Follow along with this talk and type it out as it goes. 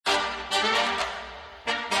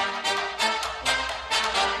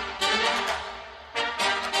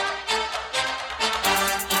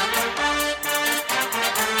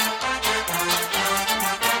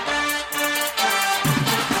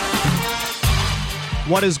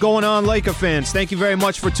What is going on, Laker fans? Thank you very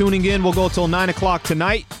much for tuning in. We'll go till 9 o'clock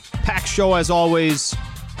tonight. Packed show as always.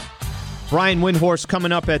 Brian Windhorst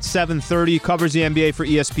coming up at 7:30. Covers the NBA for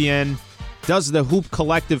ESPN. Does the Hoop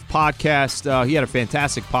Collective podcast. He had a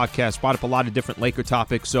fantastic podcast. Brought up a lot of different Laker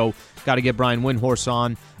topics. So got to get Brian Windhorst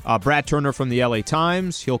on. Brad Turner from the LA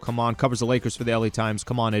Times. He'll come on. Covers the Lakers for the LA Times.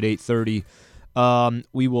 Come on at 8:30.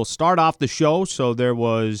 We will start off the show. So there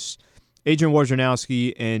was Adrian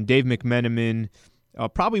Wojnarowski and Dave McMenamin,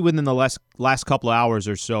 probably within the last couple of hours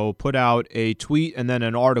or so, put out a tweet and then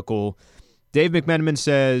an article. Dave McMenamin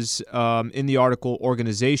says in the article,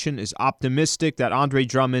 organization is optimistic that Andre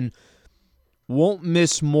Drummond won't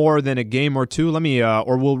miss more than a game or two.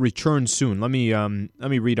 Or will return soon. Let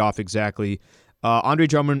me read off exactly. Andre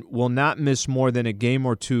Drummond will not miss more than a game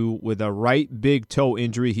or two with a right big toe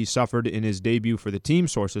injury he suffered in his debut for the team,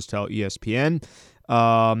 sources tell ESPN.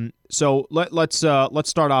 So let's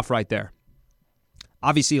start off right there.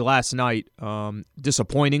 Obviously, last night,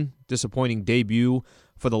 disappointing debut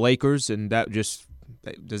for the Lakers, and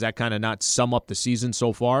does that kind of not sum up the season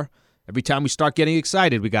so far? Every time we start getting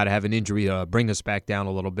excited, we got to have an injury bring us back down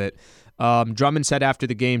a little bit. Drummond said after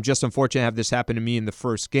the game, "Just unfortunate to have this happen to me in the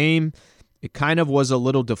first game. It kind of was a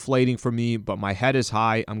little deflating for me, but my head is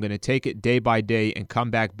high. I'm going to take it day by day and come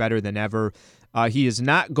back better than ever." He is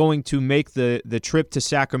not going to make the trip to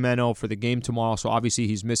Sacramento for the game tomorrow, so obviously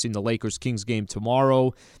he's missing the Lakers-Kings game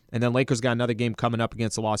tomorrow. And then Lakers got another game coming up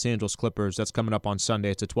against the Los Angeles Clippers. That's coming up on Sunday.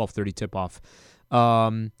 It's a 12:30 tip-off.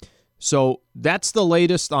 So that's the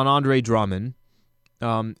latest on Andre Drummond.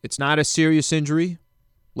 It's not a serious injury.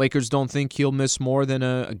 Lakers don't think he'll miss more than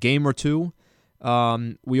a game or two.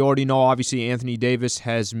 We already know, obviously, Anthony Davis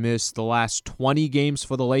has missed the last 20 games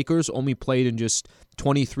for the Lakers, only played in just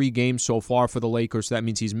 23 games so far for the Lakers. So that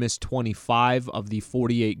means he's missed 25 of the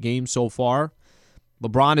 48 games so far.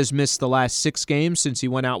 LeBron has missed the last 6 games since he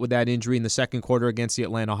went out with that injury in the second quarter against the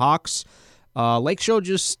Atlanta Hawks. Lake Show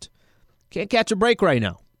just can't catch a break right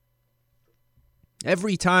now.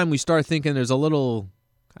 Every time we start thinking there's a little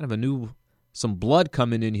kind of some blood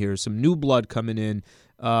coming in here, some new blood coming in,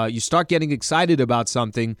 you start getting excited about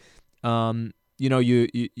something,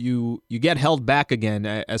 you get held back again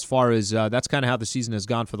as far as that's kind of how the season has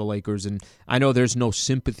gone for the Lakers. And I know there's no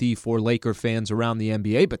sympathy for Laker fans around the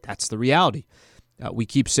NBA, but that's the reality. We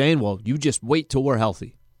keep saying, well, you just wait till we're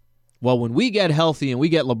healthy. Well, when we get healthy and we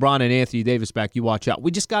get LeBron and Anthony Davis back, you watch out.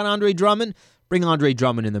 We just got Andre Drummond. Bring Andre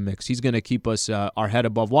Drummond in the mix. He's going to keep us our head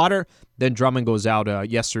above water. Then Drummond goes out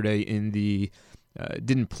yesterday in the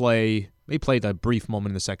didn't play. He played a brief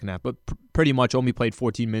moment in the second half, but pretty much only played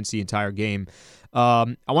 14 minutes the entire game.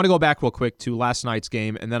 I want to go back real quick to last night's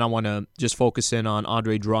game, and then I want to just focus in on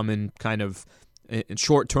Andre Drummond kind of in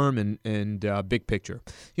short term and big picture.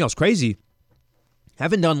 It's crazy.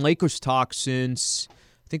 Haven't done Lakers talk since,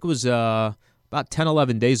 I think it was about 10,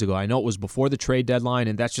 11 days ago. I know it was before the trade deadline,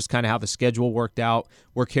 and that's just kind of how the schedule worked out.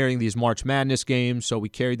 We're carrying these March Madness games, so we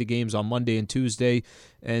carried the games on Monday and Tuesday.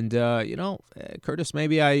 And, Curtis,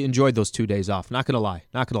 maybe I enjoyed those 2 days off. Not going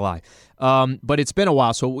to lie. But it's been a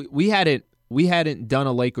while, so we hadn't done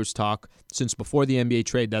a Lakers talk since before the NBA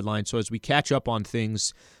trade deadline. So as we catch up on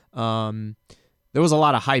things, there was a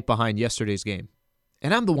lot of hype behind yesterday's game.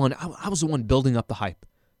 And I was the one building up the hype.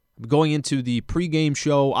 Going into the pregame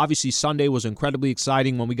show, obviously Sunday was incredibly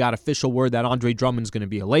exciting when we got official word that Andre Drummond's going to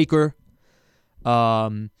be a Laker.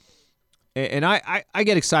 And I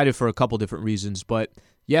get excited for a couple different reasons, but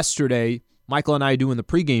yesterday, Michael and I doing the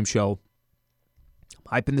pregame show,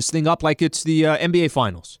 hyping this thing up like it's the NBA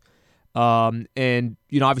Finals. And,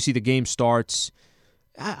 obviously the game starts.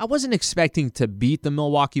 I wasn't expecting to beat the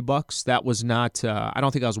Milwaukee Bucks. That was not, I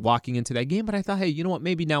don't think I was walking into that game, but I thought, hey, you know what,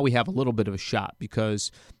 maybe now we have a little bit of a shot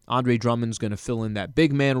because Andre Drummond's going to fill in that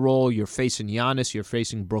big man role. You're facing Giannis. You're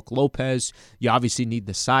facing Brook Lopez. You obviously need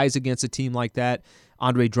the size against a team like that.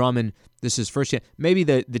 Andre Drummond, this is first chance. Maybe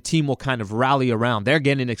the team will kind of rally around. They're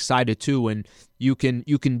getting excited too, and you can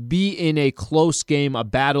be in a close game, a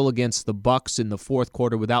battle against the Bucks in the fourth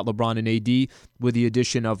quarter without LeBron and AD with the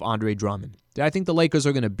addition of Andre Drummond. Do I think the Lakers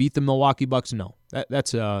are going to beat the Milwaukee Bucks? No.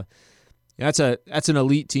 That's an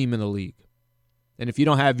elite team in the league. And if you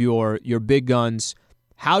don't have your big guns,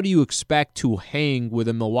 how do you expect to hang with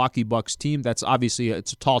a Milwaukee Bucks team? That's obviously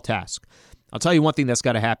it's a tall task. I'll tell you one thing that's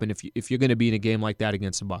got to happen if you're going to be in a game like that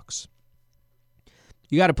against the Bucks.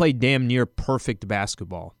 You got to play damn near perfect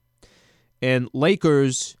basketball. And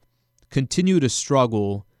Lakers continue to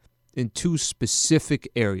struggle in two specific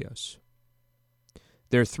areas.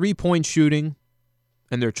 Their three-point shooting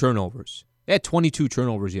and their turnovers. They had 22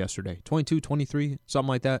 turnovers yesterday. 22, 23, something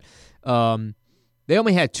like that. They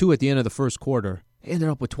only had 2 at the end of the first quarter. They ended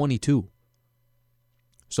up with 22.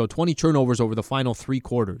 So 20 turnovers over the final 3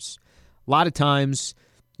 quarters. A lot of times,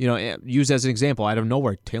 use as an example, out of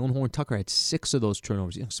nowhere, Talen Horton-Tucker had 6 of those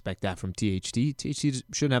turnovers. You don't expect that from THT. THT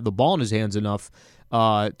shouldn't have the ball in his hands enough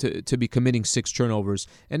to be committing 6 turnovers.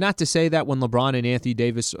 And not to say that when LeBron and Anthony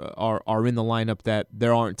Davis are in the lineup that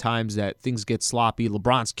there aren't times that things get sloppy.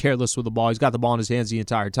 LeBron's careless with the ball. He's got the ball in his hands the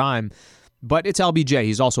entire time. But it's LBJ.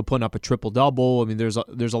 He's also putting up a triple-double. I mean, there's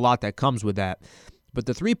a lot that comes with that. But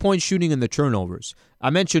the three-point shooting and the turnovers.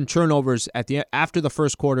 I mentioned turnovers after the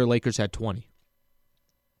first quarter, Lakers had 20.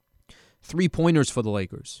 3-pointers for the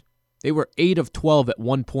Lakers. They were 8 of 12 at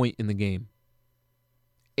one point in the game.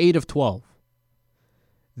 8 of 12.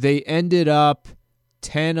 They ended up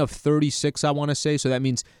 10 of 36, I want to say. So that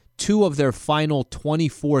means 2 of their final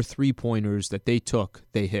 24 3-pointers that they took,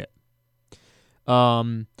 they hit.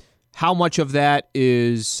 How much of that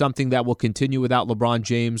is something that will continue without LeBron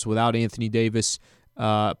James, without Anthony Davis?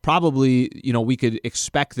 Probably, we could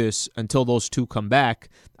expect this until those 2 come back.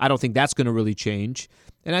 I don't think that's going to really change.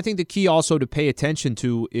 And I think the key also to pay attention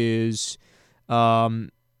to is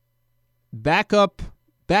backup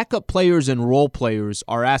players and role players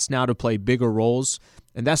are asked now to play bigger roles,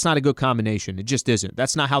 and that's not a good combination. It just isn't.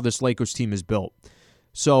 That's not how this Lakers team is built.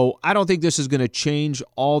 So I don't think this is going to change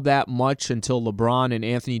all that much until LeBron and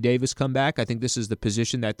Anthony Davis come back. I think this is the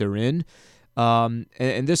position that they're in.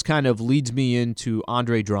 And this kind of leads me into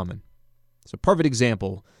Andre Drummond. It's a perfect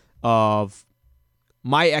example of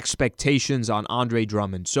my expectations on Andre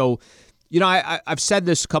Drummond. So, I've said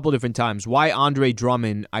this a couple different times, why Andre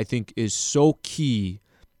Drummond, I think, is so key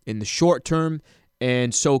in the short term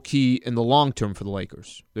and so key in the long term for the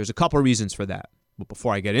Lakers. There's a couple of reasons for that. But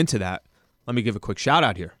before I get into that, let me give a quick shout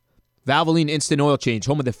out here. Valvoline Instant Oil Change,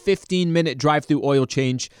 home of the 15-minute drive-through oil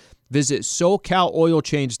change. Visit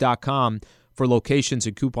SoCalOilChange.com for locations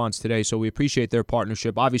and coupons today. So we appreciate their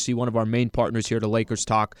partnership. Obviously, one of our main partners here to Lakers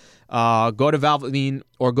Talk. Go to Valvoline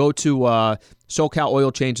or go to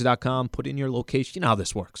SoCalOilChange.com. Put in your location. You know how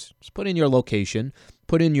this works. Just put in your location,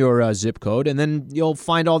 put in your zip code, and then you'll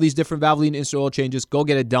find all these different Valvoline instant oil changes. Go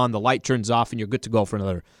get it done. The light turns off, and you're good to go for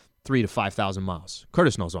another 3,000 to 5,000 miles.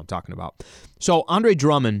 Curtis knows what I'm talking about. So Andre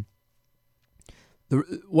Drummond,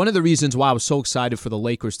 one of the reasons why I was so excited for the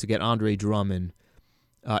Lakers to get Andre Drummond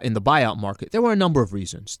in the buyout market, there were a number of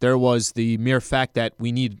reasons. There was the mere fact that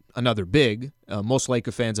we need another big. Most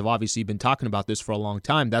Laker fans have obviously been talking about this for a long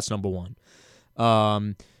time. That's number one.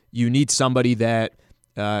 You need somebody that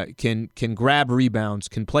can grab rebounds,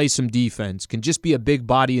 can play some defense, can just be a big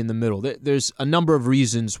body in the middle. There's a number of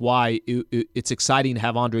reasons why it's exciting to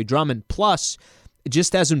have Andre Drummond. Plus,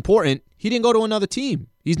 just as important, he didn't go to another team.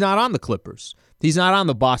 He's not on the Clippers. He's not on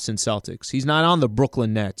the Boston Celtics. He's not on the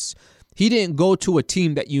Brooklyn Nets. He didn't go to a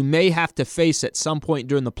team that you may have to face at some point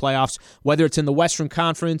during the playoffs, whether it's in the Western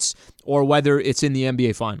Conference or whether it's in the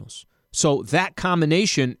NBA Finals. So that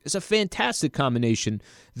combination is a fantastic combination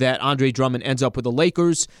that Andre Drummond ends up with the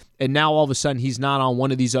Lakers, and now all of a sudden he's not on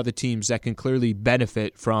one of these other teams that can clearly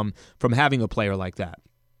benefit from having a player like that.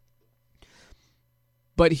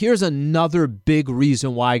 But here's another big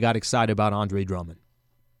reason why I got excited about Andre Drummond.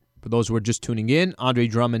 For those who are just tuning in, Andre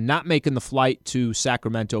Drummond not making the flight to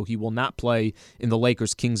Sacramento. He will not play in the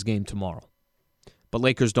Lakers-Kings game tomorrow. But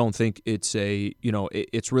Lakers don't think it's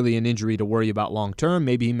it's really an injury to worry about long term.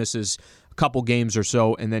 Maybe he misses a couple games or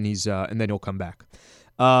so, and then he'll come back.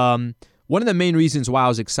 One of the main reasons why I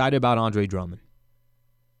was excited about Andre Drummond.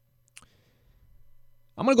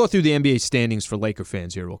 I'm going to go through the NBA standings for Laker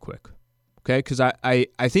fans here real quick, okay? Because I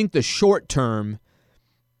think the short term,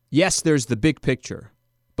 yes, there's the big picture,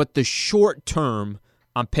 but the short term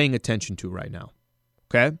I'm paying attention to right now,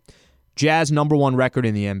 okay? Jazz #1 record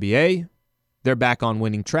in the NBA. They're back on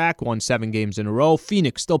winning track, won 7 games in a row.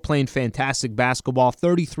 Phoenix still playing fantastic basketball,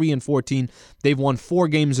 33-14. They've won 4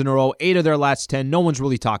 games in a row, 8 of their last 10. No one's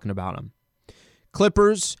really talking about them.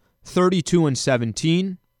 Clippers,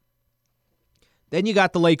 32-17. Then you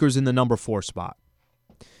got the Lakers in the #4 spot.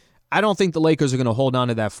 I don't think the Lakers are going to hold on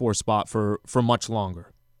to that 4 spot for much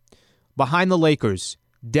longer. Behind the Lakers,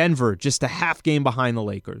 Denver, just a half game behind the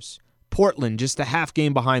Lakers. Portland, just a half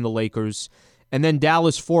game behind the Lakers. And then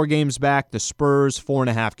Dallas, 4 games back. The Spurs,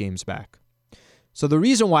 4.5 games back. So the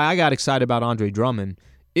reason why I got excited about Andre Drummond,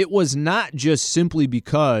 it was not just simply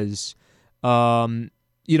because,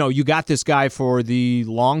 you got this guy for the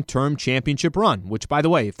long-term championship run, which, by the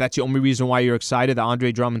way, if that's the only reason why you're excited that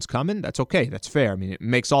Andre Drummond's coming, that's okay. That's fair. I mean, it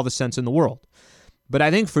makes all the sense in the world. But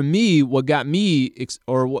I think for me, what got me,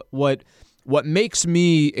 or what makes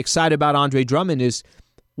me excited about Andre Drummond is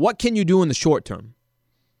what can you do in the short term?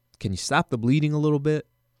 Can you stop the bleeding a little bit?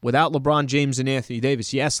 without LeBron James and Anthony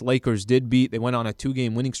Davis, yes, Lakers they went on a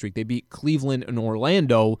 2-game winning streak. They beat Cleveland and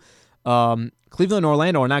Orlando. Cleveland and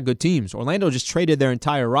Orlando are not good teams. Orlando just traded their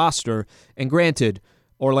entire roster, and granted,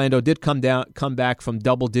 Orlando did come back from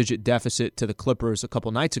double-digit deficit to the Clippers a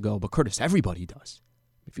couple nights ago, but Curtis, everybody does.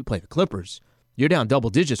 If you play the Clippers, you're down double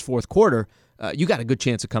digits fourth quarter, you got a good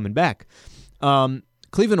chance of coming back.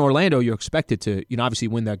 Cleveland, Orlando, you're expected to, obviously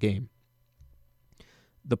win that game.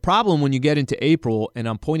 The problem when you get into April, and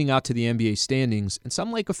I'm pointing out to the NBA standings, and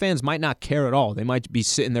some Laker fans might not care at all. They might be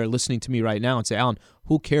sitting there listening to me right now and say, Alan,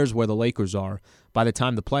 who cares where the Lakers are by the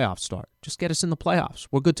time the playoffs start? Just get us in the playoffs.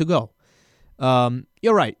 We're good to go.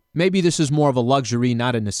 You're right. Maybe this is more of a luxury,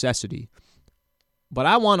 not a necessity. But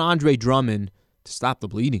I want Andre Drummond to stop the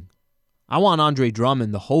bleeding. I want Andre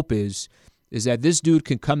Drummond. The hope is that this dude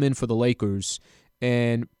can come in for the Lakers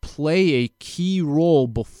and play a key role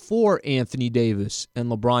before Anthony Davis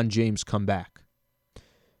and LeBron James come back.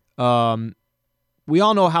 We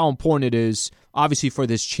all know how important it is, obviously, for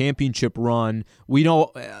this championship run. We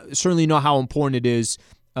certainly know how important it is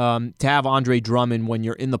to have Andre Drummond when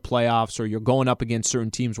you're in the playoffs or you're going up against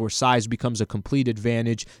certain teams where size becomes a complete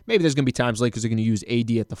advantage. Maybe there's going to be times Lakers are going to use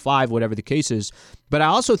AD at the 5, whatever the case is. But I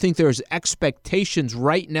also think there's expectations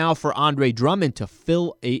right now for Andre Drummond to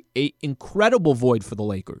fill a incredible void for the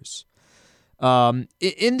Lakers.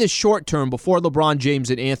 In the short term, before LeBron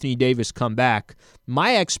James and Anthony Davis come back,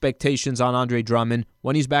 my expectations on Andre Drummond,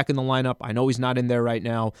 when he's back in the lineup, I know he's not in there right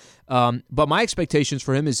now, but my expectations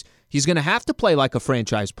for him is he's going to have to play like a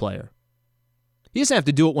franchise player. He doesn't have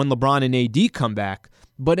to do it when LeBron and AD come back,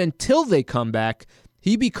 but until they come back,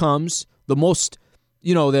 he becomes the most,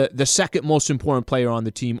 the second most important player on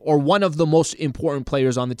the team, or one of the most important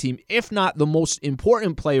players on the team, if not the most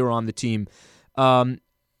important player on the team.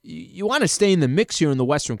 You want to stay in the mix here in the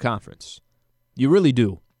Western Conference. You really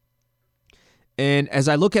do. And as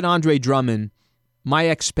I look at Andre Drummond, my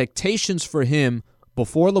expectations for him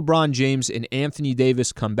before LeBron James and Anthony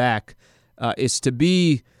Davis come back is to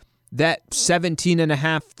be that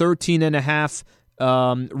 17.5,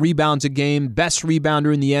 13.5 rebounds a game, best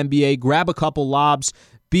rebounder in the NBA, grab a couple lobs,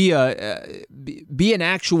 be an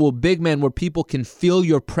actual big man where people can feel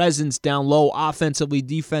your presence down low, offensively,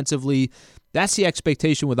 defensively. That's the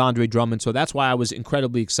expectation with Andre Drummond, so that's why I was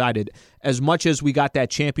incredibly excited. As much as we got that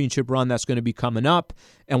championship run that's going to be coming up,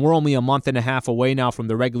 and we're only a month and a half away now from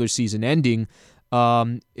the regular season ending,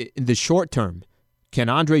 in the short term, can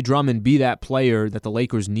Andre Drummond be that player that the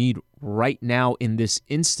Lakers need right now in this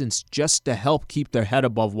instance just to help keep their head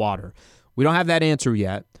above water? We don't have that answer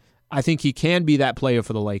yet. I think he can be that player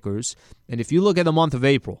for the Lakers, and if you look at the month of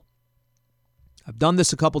April, I've done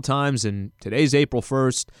this a couple times, and today's April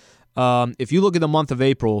 1st. If you look at the month of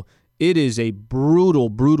April, it is a brutal,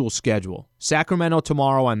 brutal schedule. Sacramento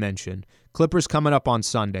tomorrow, I mentioned. Clippers coming up on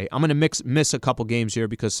Sunday. I'm going to miss a couple games here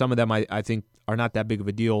because some of them I think are not that big of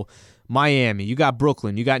a deal. Miami, you got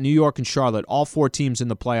Brooklyn, you got New York and Charlotte, all 4 teams in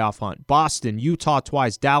the playoff hunt. Boston, Utah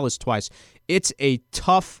twice, Dallas twice. It's a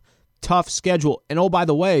tough, tough schedule. And oh, by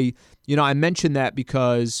the way, I mentioned that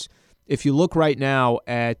because if you look right now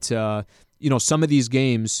at, some of these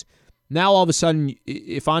games, now, all of a sudden,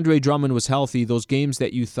 if Andre Drummond was healthy, those games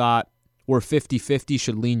that you thought were 50-50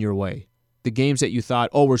 should lean your way. The games that you thought,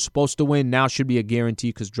 we're supposed to win, now should be a guarantee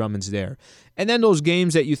because Drummond's there. And then those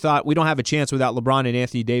games that you thought, we don't have a chance without LeBron and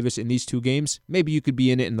Anthony Davis in these 2 games, maybe you could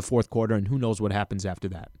be in it in the fourth quarter, and who knows what happens after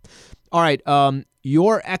that. All right,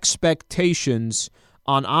 your expectations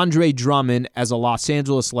on Andre Drummond as a Los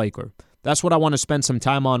Angeles Laker. That's what I want to spend some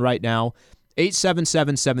time on right now.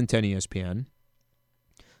 877-710-ESPN.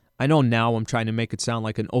 I know now I'm trying to make it sound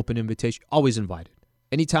like an open invitation. Always invited.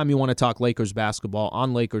 Anytime you want to talk Lakers basketball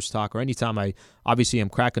on Lakers Talk, or anytime I obviously am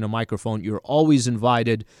cracking a microphone, you're always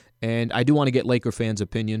invited. And I do want to get Laker fans'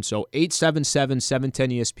 opinion. So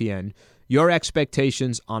 877-710-ESPN. Your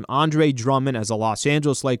expectations on Andre Drummond as a Los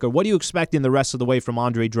Angeles Laker. What do you expect in the rest of the way from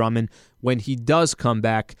Andre Drummond when he does come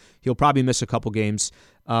back? He'll probably miss a couple games.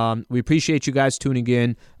 We appreciate you guys tuning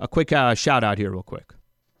in. A quick shout out here real quick.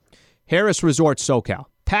 Harris Resort SoCal.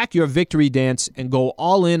 Pack your victory dance and go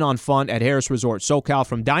all in on fun at Harris Resort SoCal.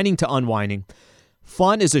 From dining to unwinding,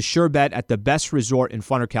 fun is a sure bet at the best resort in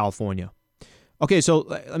Funner, California. Okay, so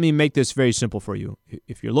let me make this very simple for you.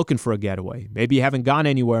 If you're looking for a getaway, maybe you haven't gone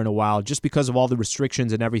anywhere in a while just because of all the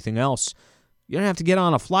restrictions and everything else, you don't have to get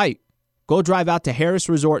on a flight. Go drive out to Harris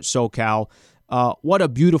Resort SoCal. What a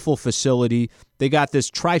beautiful facility. They got this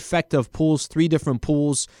trifecta of pools, 3 different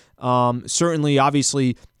pools. Certainly,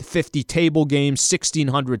 obviously, 50 table games,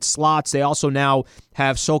 1,600 slots. They also now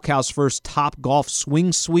have SoCal's first Top Golf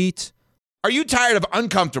swing suite. Are you tired of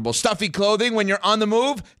uncomfortable, stuffy clothing when you're on the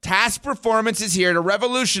move? Task Performance is here to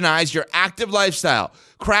revolutionize your active lifestyle.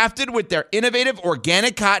 Crafted with their innovative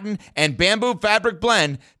organic cotton and bamboo fabric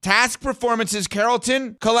blend, Task Performance's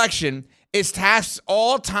Carrollton collection is Task's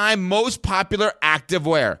all-time most popular active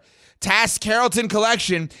wear. Task's Carrollton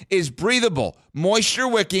collection is breathable,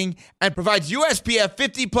 moisture-wicking, and provides USPF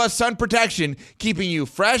 50+ sun protection, keeping you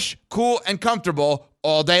fresh, cool, and comfortable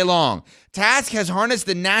all day long. Task has harnessed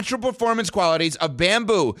the natural performance qualities of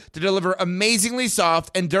bamboo to deliver amazingly soft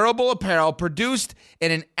and durable apparel produced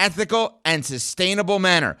in an ethical and sustainable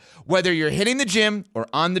manner. Whether you're hitting the gym or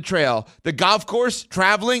on the trail, the golf course,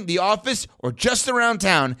 traveling, the office, or just around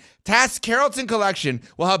town, Task's Carrollton collection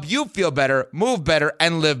will help you feel better, move better,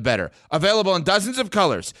 and live better. Available in dozens of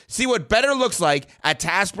colors. See what better looks like at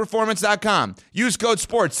taskperformance.com. Use code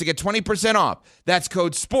SPORTS to get 20% off. That's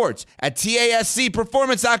code SPORTS at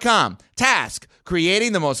TASCperformance.com. Task,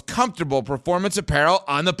 creating the most comfortable performance apparel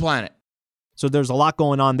on the planet. So there's a lot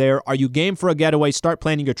going on there. Are you game for a getaway? Start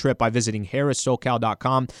planning your trip by visiting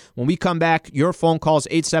harrissocal.com. When we come back, your phone calls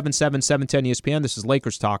 877-710-ESPN. This is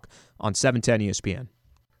Lakers Talk on 710 ESPN.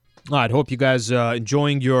 All right, hope you guys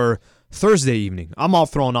enjoying your Thursday evening. I'm all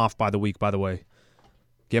thrown off by the week, by the way.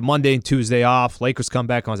 Get Monday and Tuesday off. Lakers come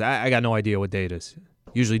back on. I got no idea what day it is.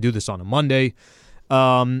 Usually do this on a Monday.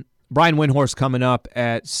 Brian Windhorst coming up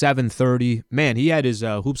at 7:30. Man, he had his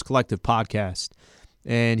Hoops Collective podcast,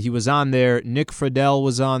 and he was on there. Nick Friedel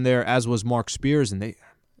was on there, as was Mark Spears, and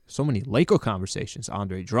so many Laker conversations.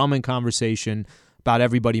 Andre Drummond conversation about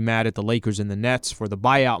everybody mad at the Lakers and the Nets for the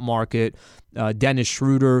buyout market. Dennis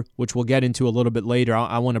Schroeder, which we'll get into a little bit later.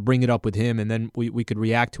 I want to bring it up with him, and then we could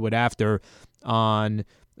react to it after on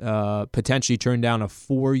potentially turn down a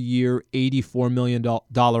 4-year, $84 million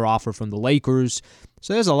offer from the Lakers.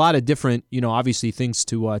 So there's a lot of different, obviously things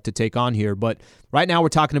to take on here. But right now we're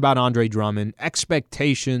talking about Andre Drummond.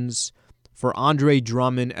 Expectations for Andre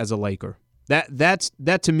Drummond as a Laker.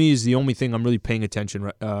 That to me is the only thing I'm really paying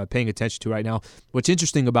attention to right now. What's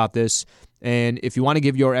interesting about this, and if you want to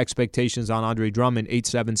give your expectations on Andre Drummond,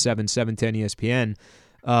 877-710-ESPN.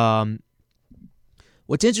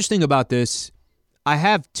 What's interesting about this, I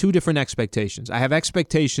have two different expectations. I have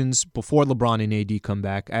expectations before LeBron and AD come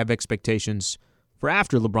back. I have expectations for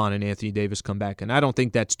after LeBron and Anthony Davis come back, and I don't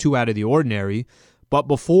think that's too out of the ordinary. But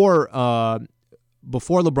before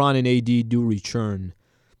LeBron and AD do return,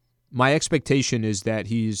 my expectation is that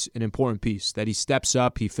he's an important piece, that he steps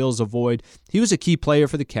up, he fills a void. He was a key player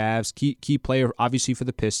for the Cavs, key player obviously for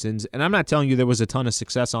the Pistons, and I'm not telling you there was a ton of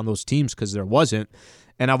success on those teams because there wasn't.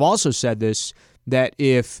 And I've also said this, that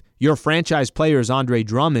if your franchise player is Andre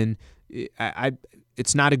Drummond,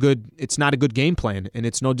 it's not a good game plan, and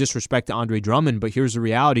it's no disrespect to Andre Drummond, but here's the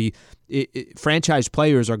reality. Franchise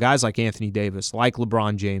players are guys like Anthony Davis, like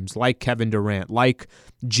LeBron James, like Kevin Durant, like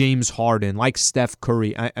James Harden, like Steph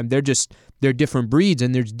Curry. They're different breeds,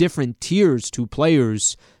 and there's different tiers to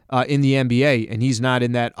players in the NBA, and he's not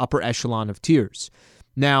in that upper echelon of tiers.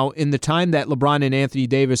 Now, in the time that LeBron and Anthony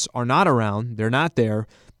Davis are not around, they're not there,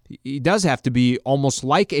 he does have to be almost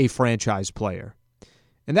like a franchise player.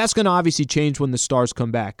 And that's going to obviously change when the stars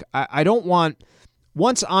come back. I don't want,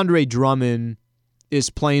 once Andre Drummond is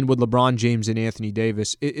playing with LeBron James and Anthony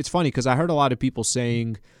Davis, it's funny because I heard a lot of people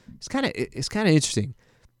saying, it's kind of interesting.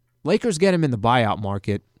 Lakers get him in the buyout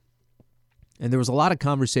market, and there was a lot of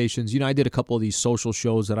conversations. I did a couple of these social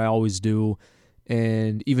shows that I always do,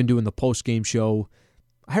 and even doing the post-game show.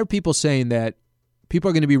 I heard people saying that people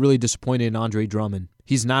are going to be really disappointed in Andre Drummond.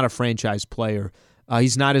 He's not a franchise player.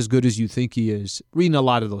 He's not as good as you think he is. Reading a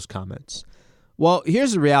lot of those comments. Well,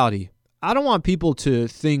 here's the reality. I don't want people to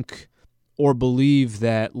think or believe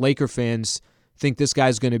that Laker fans think this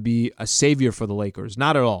guy's going to be a savior for the Lakers.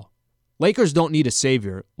 Not at all. Lakers don't need a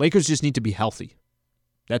savior. Lakers just need to be healthy.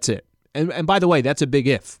 That's it. And by the way, that's a big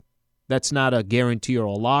if. That's not a guarantee or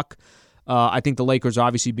a lock. I think the Lakers are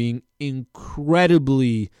obviously being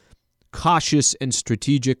incredibly cautious and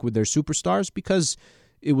strategic with their superstars because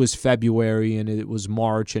it was February and it was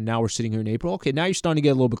March, and now we're sitting here in April. Okay, now you're starting to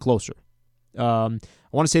get a little bit closer. I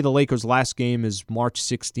want to say the Lakers' last game is March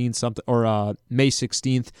 16th, or May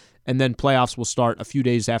 16th, and then playoffs will start a few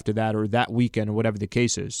days after that, or that weekend, or whatever the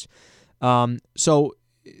case is. So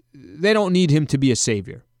they don't need him to be a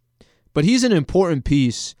savior, but he's an important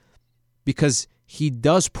piece because he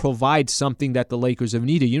does provide something that the Lakers have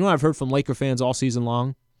needed. I've heard from Laker fans all season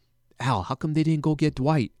long, Al, how come they didn't go get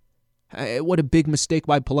Dwight? What a big mistake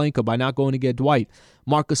by Pelinka by not going to get Dwight.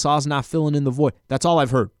 Marc Gasol's not filling in the void. That's all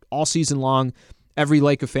I've heard all season long. Every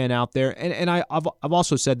Laker fan out there, and I've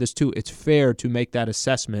also said this too. It's fair to make that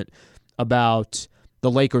assessment about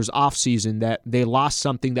the Lakers offseason, that they lost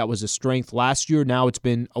something that was a strength last year. Now it's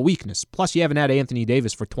been a weakness. Plus, you haven't had Anthony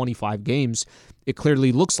Davis for 25 games. It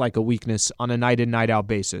clearly looks like a weakness on a night-in, night-out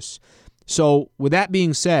basis. So with that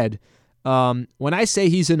being said, when I say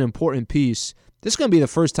he's an important piece, this is going to be the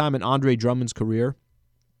first time in Andre Drummond's career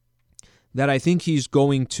that I think he's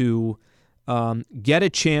going to get a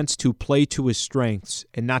chance to play to his strengths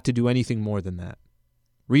and not to do anything more than that.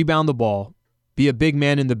 Rebound the ball, be a big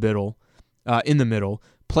man in the middle,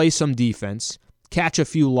 play some defense, catch a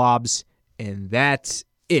few lobs, and that's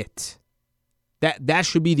it. That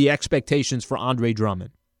should be the expectations for Andre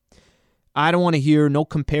Drummond. I don't want to hear no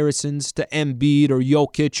comparisons to Embiid or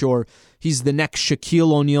Jokic or he's the next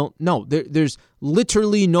Shaquille O'Neal. No, there's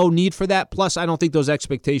literally no need for that. Plus, I don't think those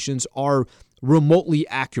expectations are remotely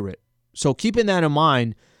accurate. So keeping that in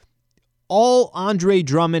mind, all Andre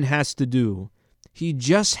Drummond has to do, he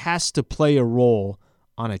just has to play a role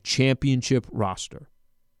on a championship roster.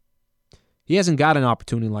 He hasn't got an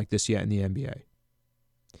opportunity like this yet in the NBA.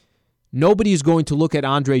 Nobody's going to look at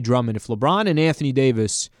Andre Drummond. If LeBron and Anthony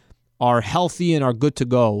Davis are healthy and are good to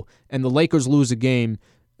go, and the Lakers lose a game,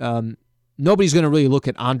 nobody's going to really look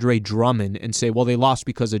at Andre Drummond and say, well, they lost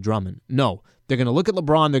because of Drummond. No, they're going to look at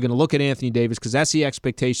LeBron, they're going to look at Anthony Davis, because that's the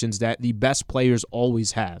expectations that the best players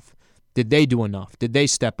always have. Did they do enough? Did they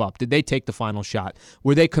step up? Did they take the final shot?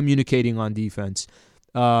 Were they communicating on defense?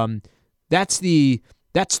 That's the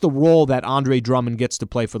role that Andre Drummond gets to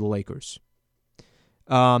play for the Lakers.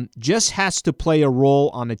 Just has to play a role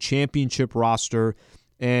on a championship roster.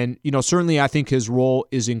 And, certainly I think his role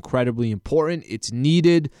is incredibly important. It's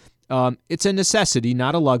needed. It's a necessity,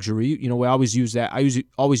 not a luxury. We always use that. I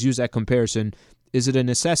always use that comparison. Is it a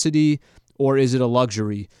necessity or is it a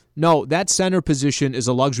luxury? No, that center position is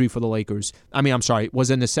a luxury for the Lakers. Was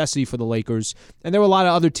a necessity for the Lakers. And there were a lot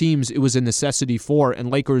of other teams it was a necessity for.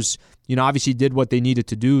 And Lakers, obviously did what they needed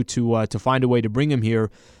to do to find a way to bring him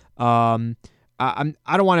here. I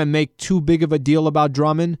don't want to make too big of a deal about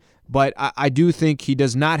Drummond, but I do think he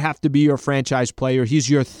does not have to be your franchise player. He's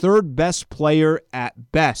your third best player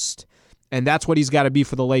at best, and that's what he's got to be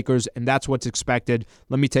for the Lakers, and that's what's expected.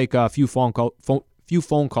 Let me take a few phone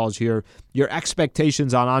calls here. Your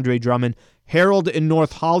expectations on Andre Drummond. Harold in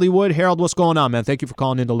North Hollywood. Harold, what's going on, man? Thank you for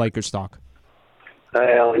calling into Lakers Talk.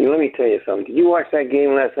 Hi, Alan. Let me tell you something. Did you watch that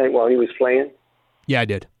game last night while he was playing? Yeah, I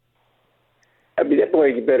did. That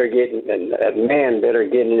boy that man better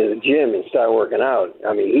get into the gym and start working out.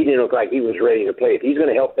 He didn't look like he was ready to play. If he's going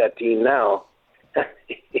to help that team now,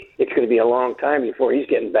 it's going to be a long time before he's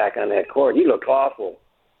getting back on that court. He looked awful.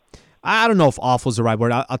 I don't know if awful is the right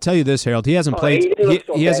word. I'll tell you this, Harold. He hasn't played. He didn't look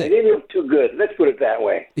so bad. He didn't look too good. Let's put it that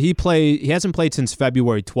way. He hasn't played since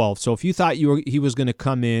February 12th. So if you thought he was going to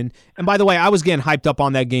come in, and by the way, I was getting hyped up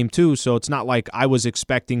on that game too. So it's not like I was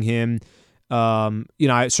expecting him.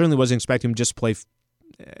 I certainly wasn't expecting him just play.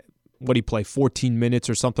 What he play 14 minutes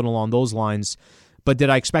or something along those lines. But did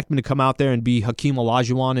I expect him to come out there and be Hakeem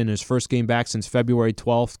Olajuwon in his first game back since February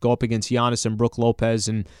 12th, go up against Giannis and Brook Lopez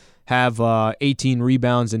and have 18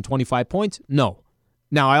 rebounds and 25 points? No.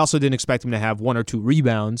 Now, I also didn't expect him to have 1 or 2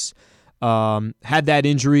 rebounds. Had that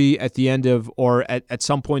injury at the end of, or at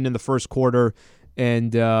some point in the first quarter.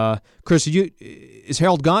 And Chris, is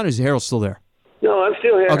Harold gone or is Harold still there? No, I'm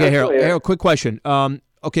still here. Okay, Harold, quick question.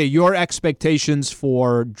 Okay, your expectations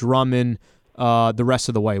for Drummond the rest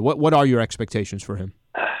of the way. What are your expectations for him?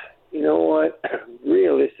 You know what?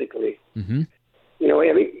 Realistically,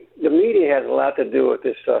 the media has a lot to do with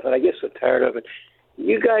this stuff, and I get so tired of it.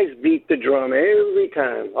 You guys beat the drum every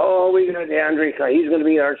time. Oh, we got Andre. He's going to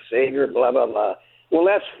be our savior, blah, blah, blah. Well,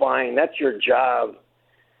 that's fine. That's your job.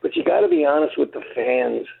 But you got to be honest with the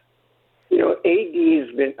fans. AD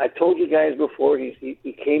has been, I told you guys before, he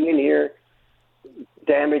came in here,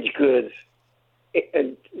 damaged goods.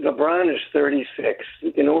 And LeBron is 36.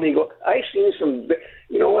 He can only go. I've seen some.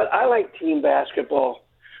 You know what? I like team basketball,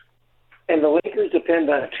 and the Lakers depend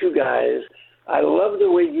on 2 guys. I love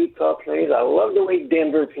the way Utah plays. I love the way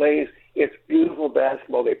Denver plays. It's beautiful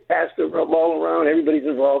basketball. They pass the ball around. Everybody's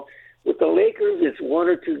involved. With the Lakers, it's 1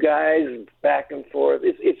 or 2 guys back and forth.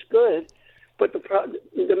 It's good, but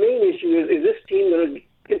the main issue is this team going to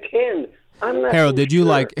contend? I'm not. Harold, did you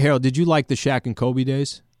like the Shaq and Kobe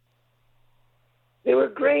days? They were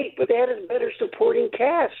great, but they had a better supporting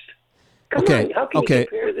cast. Come on, how can you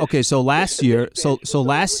compare this? Okay, so last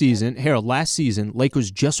season, Harold,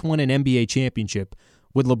 Lakers just won an NBA championship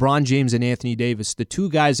with LeBron James and Anthony Davis, the 2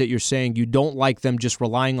 guys that you're saying you don't like them just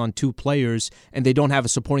relying on 2 players and they don't have a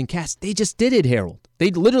supporting cast. They just did it, Harold.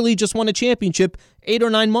 They literally just won a championship 8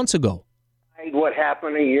 or 9 months ago. What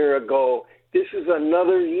happened a year ago? This is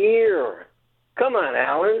another year. Come on,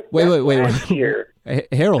 Alan. Wait. Last year.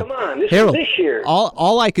 Harold. Come on, this Harold, is this year.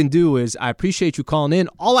 All I can do is, I appreciate you calling in.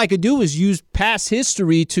 All I could do is use past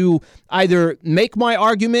history to either make my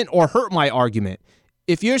argument or hurt my argument.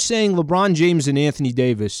 If you're saying LeBron James and Anthony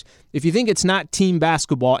Davis, if you think it's not team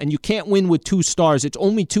basketball and you can't win with 2 stars, it's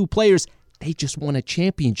only 2 players, they just won a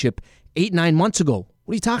championship 8-9 months ago.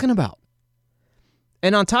 What are you talking about?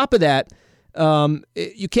 And on top of that,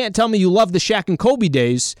 you can't tell me you love the Shaq and Kobe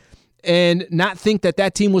days and not think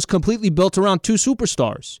that team was completely built around 2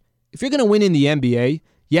 superstars. If you're going to win in the NBA,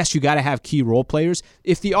 yes, you got to have key role players.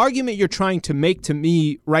 If the argument you're trying to make to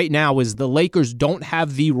me right now is the Lakers don't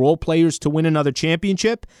have the role players to win another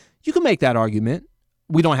championship, you can make that argument.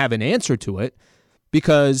 We don't have an answer to it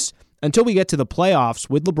because until we get to the playoffs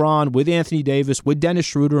with LeBron, with Anthony Davis, with Dennis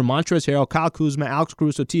Schroeder, Montrezl Harrell, Kyle Kuzma, Alex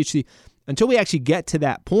Caruso, THC, until we actually get to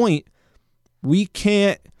that point, we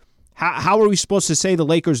can't. How are we supposed to say the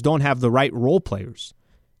Lakers don't have the right role players?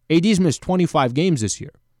 AD's missed 25 games this year.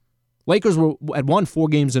 Lakers had won 4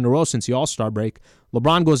 games in a row since the All-Star break.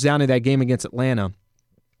 LeBron goes down to that game against Atlanta.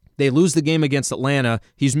 They lose the game against Atlanta.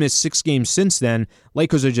 He's missed 6 games since then.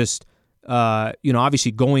 Lakers are just,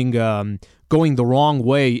 obviously going the wrong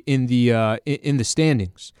way in the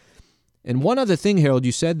standings. And one other thing, Harold,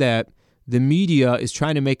 you said that the media is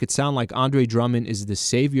trying to make it sound like Andre Drummond is the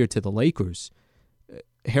savior to the Lakers.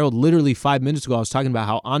 Harold, literally 5 minutes ago, I was talking about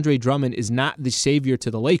how Andre Drummond is not the savior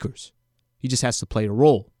to the Lakers. He just has to play a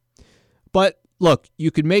role. But look,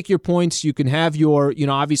 you can make your points. You can have your,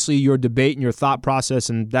 obviously your debate and your thought process,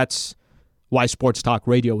 and that's why Sports Talk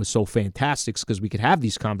Radio is so fantastic, because we could have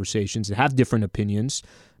these conversations and have different opinions.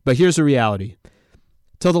 But here's the reality.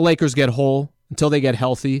 Until the Lakers get whole, until they get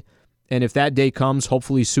healthy, and if that day comes,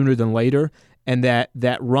 hopefully sooner than later, and that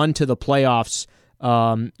run to the playoffs,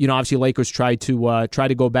 obviously Lakers try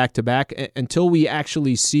to go back to back. Until we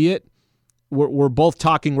actually see it, we're both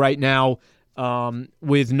talking right now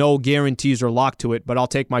with no guarantees or lock to it. But I'll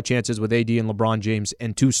take my chances with AD and LeBron James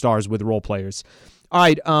and 2 stars with role players. All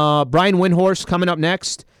right, Brian Windhorst coming up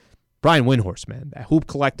next. Brian Windhorst, man, that Hoop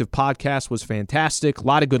Collective podcast was fantastic. A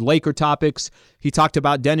lot of good Laker topics. He talked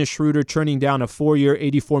about Dennis Schroeder turning down a 4-year,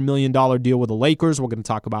 $84 million deal with the Lakers. We're going to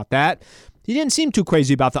talk about that. He didn't seem too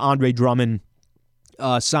crazy about the Andre Drummond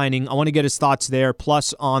signing. I want to get his thoughts there,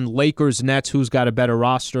 plus on Lakers, Nets, who's got a better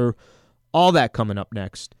roster. All that coming up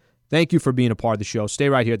next. Thank you for being a part of the show. Stay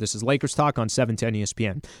right here. This is Lakers Talk on 710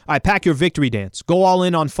 ESPN. All right, pack your victory dance. Go all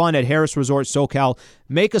in on fun at Harris Resort SoCal.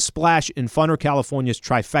 Make a splash in Funner, California's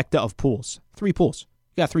trifecta of pools. 3 pools.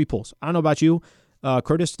 You got 3 pools. I don't know about you,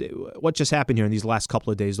 Curtis. What just happened here in these last couple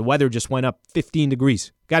of days? The weather just went up 15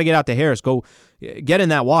 degrees. Got to get out to Harris. Go get in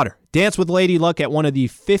that water. Dance with Lady Luck at one of the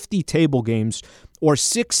 50 table games or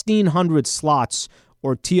 1,600 slots,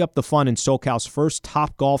 or tee up the fun in SoCal's first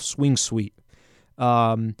Top Golf Swing Suite.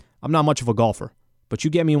 I'm not much of a golfer, but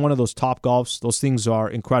you get me in one of those Top Golfs. Those things are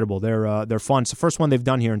incredible. They're fun. It's the first one they've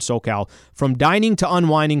done here in SoCal. From dining to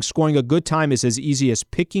unwinding, scoring a good time is as easy as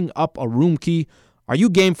picking up a room key. Are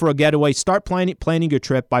you game for a getaway? Start planning your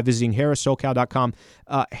trip by visiting HarrisSoCal.com.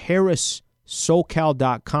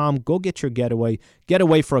 HarrisSoCal.com. Go get your getaway. Get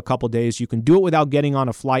away for a couple days. You can do it without getting on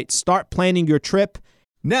a flight. Start planning your trip.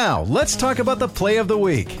 Now, let's talk about the play of the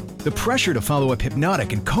week. The pressure to follow up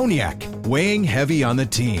Hypnotic and Cognac, weighing heavy on the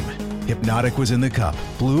team. Hypnotic was in the cup,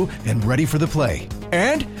 blue, and ready for the play.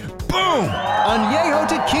 And boom! Añejo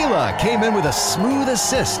Tequila came in with a smooth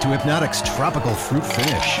assist to Hypnotic's tropical fruit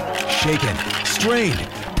finish. Shaken, strained,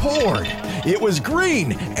 poured. It was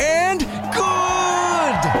green and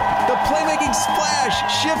good! The playmaking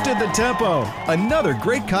splash shifted the tempo. Another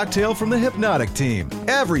great cocktail from the Hypnotic team.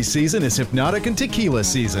 Every season is Hypnotic and Tequila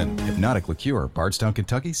season. Hypnotic Liqueur, Bardstown,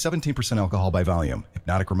 Kentucky, 17% alcohol by volume.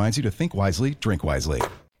 Hypnotic reminds you to think wisely, drink wisely.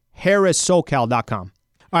 HarrisSoCal.com.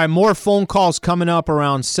 All right, more phone calls coming up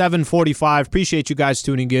around 7:45. Appreciate you guys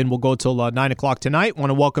tuning in. We'll go till 9 o'clock tonight.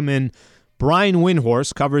 Want to welcome in Brian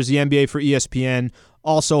Windhorst, covers the NBA for ESPN,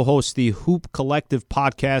 also hosts the Hoop Collective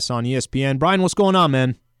podcast on ESPN. Brian, what's going on,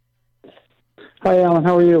 man? Hi, Alan.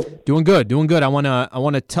 How are you? Doing good. I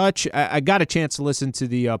want to touch. I got a chance to listen to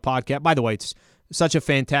the podcast. By the way, it's such a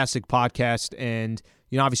fantastic podcast, and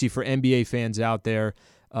obviously for NBA fans out there,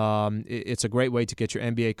 it's a great way to get your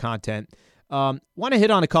NBA content. Want to hit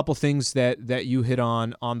on a couple things that you hit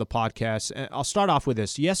on the podcast. I'll start off with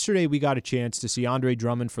this. Yesterday, we got a chance to see Andre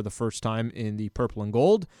Drummond for the first time in the purple and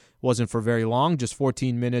gold. Wasn't for very long, just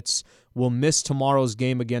 14 minutes. We'll miss tomorrow's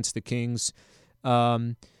game against the Kings.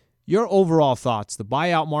 Your overall thoughts. The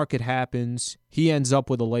buyout market happens. He ends up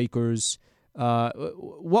with the Lakers.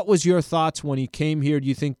 What was your thoughts when he came here? Do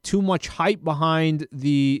you think too much hype behind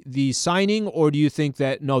the signing, or do you think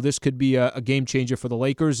that, no, this could be a game changer for the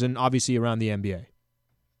Lakers and obviously around the NBA?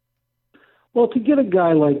 Well, to get a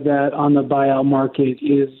guy like that on the buyout market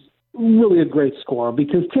is really a great score,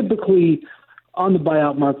 because typically on the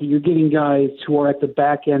buyout market, you're getting guys who are at the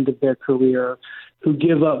back end of their career, who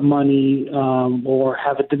give up money or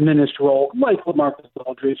have a diminished role, like LaMarcus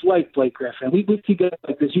Aldridge, like Blake Griffin. We see guys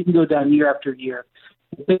like this. You can go down year after year.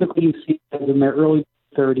 Typically, you see guys in their early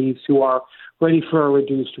 30s who are ready for a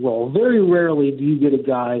reduced role. Very rarely do you get a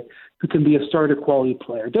guy who can be a starter quality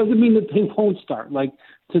player. Doesn't mean that they won't start. Like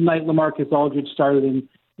tonight, LaMarcus Aldridge started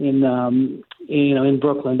in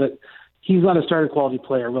Brooklyn, but he's not a starter quality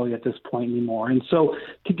player really at this point anymore. And so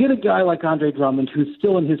to get a guy like Andre Drummond, who's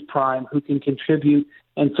still in his prime, who can contribute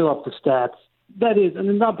and fill up the stats, that is,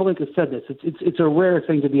 and Rob Pelinka said this, it's a rare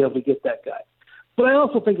thing to be able to get that guy. But I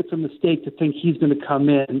also think it's a mistake to think he's going to come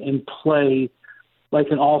in and play like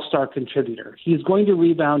an all-star contributor. He's going to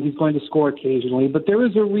rebound, he's going to score occasionally, but there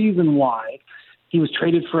is a reason why he was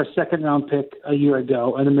traded for a second-round pick a year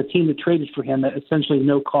ago, and then the team that traded for him at essentially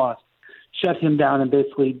no cost shut him down and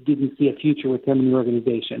basically didn't see a future with him in the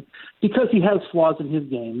organization, because he has flaws in his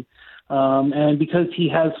game, and because he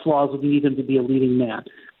has flaws that need him to be a leading man.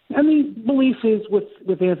 And the belief is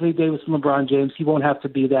with Anthony Davis and LeBron James, he won't have to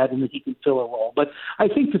be that and that he can fill a role. But I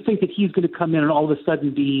think to think that he's going to come in and all of a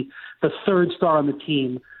sudden be the third star on the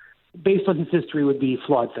team based on his history would be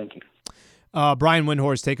flawed thinking. Brian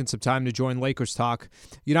Windhorst taking some time to join Lakers Talk.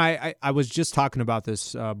 You know, I was just talking about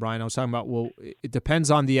this, Brian. I was talking about, well, it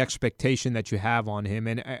depends on the expectation that you have on him,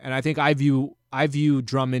 and I think I view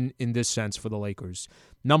Drummond in this sense for the Lakers.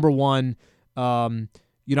 Number one,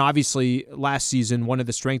 you know, obviously last season one of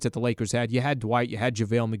the strengths that the Lakers had, you had Dwight, you had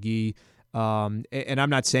JaVale McGee. And I'm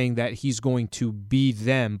not saying that he's going to be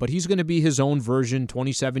them, but he's going to be his own version,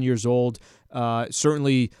 27 years old,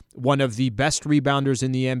 certainly one of the best rebounders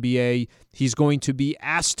in the NBA. He's going to be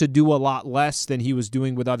asked to do a lot less than he was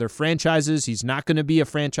doing with other franchises. He's not going to be a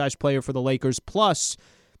franchise player for the Lakers. Plus,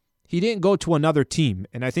 he didn't go to another team,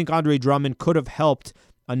 and I think Andre Drummond could have helped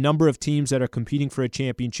a number of teams that are competing for a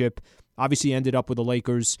championship. Obviously ended up with the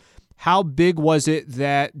Lakers. How big was it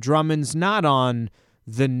that Drummond's not on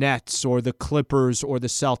the Nets or the Clippers or the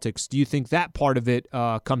Celtics? Do you think that part of it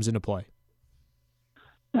comes into play?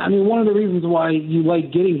 I mean, one of the reasons why you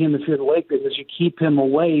like getting him if you're the Lakers is you keep him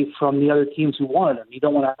away from the other teams who wanted him. You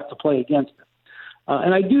don't want to have to play against him.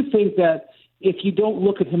 And I do think that if you don't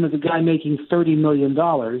look at him as a guy making $30 million,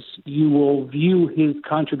 you will view his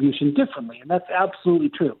contribution differently. And that's absolutely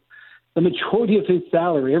true. The majority of his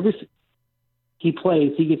salary, every he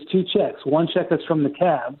plays, he gets two checks. One check is from the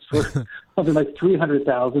Cavs for something like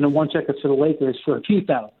 $300,000, and one check is for the Lakers for a few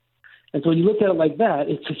thousand. And so when you look at it like that,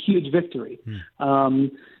 it's a huge victory.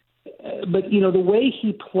 But, you know, the way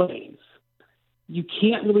he plays, you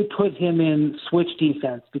can't really put him in switch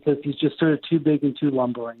defense because he's just sort of too big and too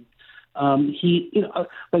lumbering. But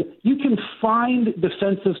you can find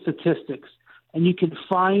defensive statistics and you can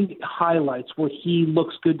find highlights where he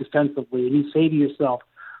looks good defensively, and you say to yourself,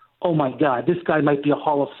 oh, my God, this guy might be a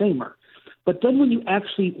Hall of Famer. But then when you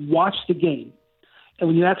actually watch the game and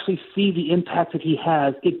when you actually see the impact that he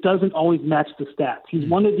has, it doesn't always match the stats. He's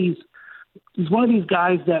one of these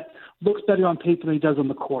guys that looks better on paper than he does on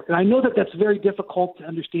the court. And I know that that's very difficult to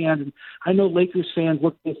understand. And I know Lakers fans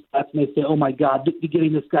look at this stats and they say, oh, my God,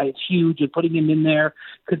 getting this guy is huge, and putting him in there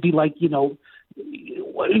could be like, you know,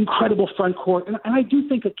 incredible front court. And I do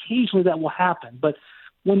think occasionally that will happen. But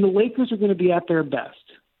when the Lakers are going to be at their best,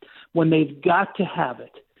 when they've got to have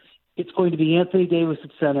it, it's going to be Anthony Davis at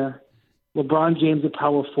center, LeBron James at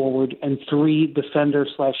power forward, and three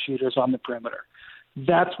defenders/shooters on the perimeter.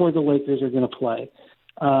 That's where the Lakers are going to play.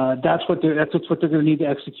 That's what they're going to need to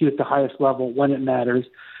execute at the highest level when it matters.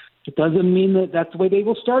 It doesn't mean that that's the way they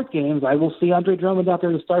will start games. I will see Andre Drummond out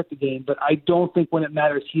there to start the game, but I don't think when it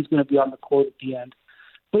matters he's going to be on the court at the end.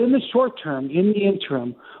 But in the short term, in the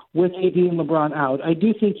interim, with AD and LeBron out, I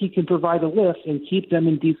do think he can provide a lift and keep them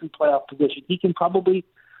in decent playoff position. He can probably,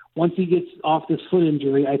 once he gets off this foot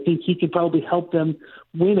injury, I think he can probably help them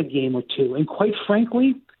win a game or two. And quite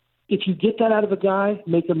frankly, if you get that out of a guy,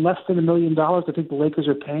 make him less than $1 million, I think the Lakers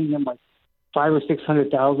are paying him like $500,000 or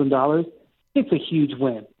 $600,000. It's a huge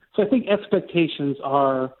win. So I think expectations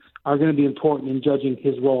are going to be important in judging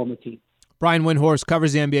his role in the team. Brian Windhorst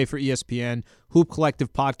covers the NBA for ESPN, Hoop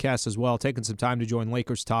Collective podcast as well, taking some time to join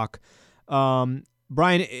Lakers Talk. Brian,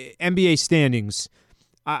 NBA standings,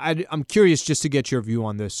 I'm curious just to get your view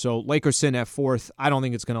on this. So Lakers sitting at fourth. I don't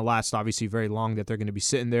think it's going to last, obviously, very long that they're going to be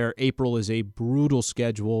sitting there. April is a brutal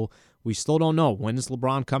schedule We still don't know. When is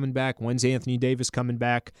LeBron coming back? When's Anthony Davis coming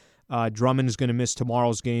back? Drummond is going to miss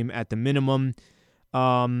tomorrow's game at the minimum.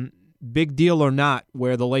 Big deal or not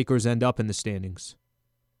where the Lakers end up in the standings?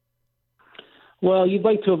 Well, you'd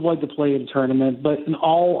like to avoid the play-in tournament, but in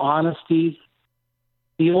all honesty,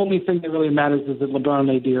 the only thing that really matters is that LeBron and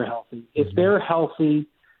AD are healthy. If they're healthy,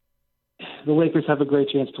 the Lakers have a great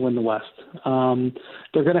chance to win the West.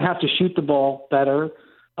 They're going to have to shoot the ball better,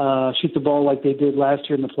 shoot the ball like they did last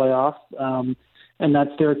year in the playoffs, and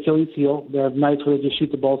that's their Achilles heel. There are nights where they just shoot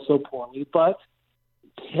the ball so poorly, but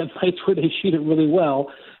they have nights where they shoot it really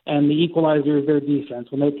well, and the equalizer is their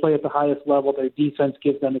defense. When they play at the highest level, their defense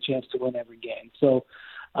gives them a chance to win every game. So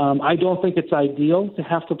I don't think it's ideal to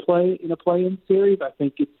have to play in a play-in series. I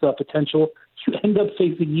think it's potential to end up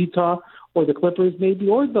facing Utah or the Clippers maybe,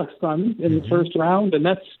 or the Suns in the first round, and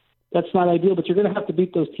that's not ideal, but you're going to have to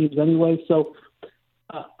beat those teams anyway. So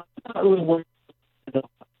I'm not really worried about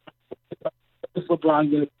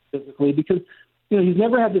LeBron physically because he's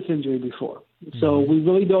never had this injury before. So we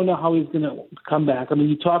really don't know how he's going to come back. I mean,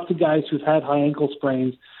 you talk to guys who've had high ankle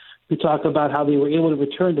sprains who talk about how they were able to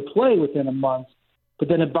return to play within a month, but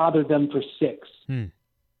then it bothered them for 6. And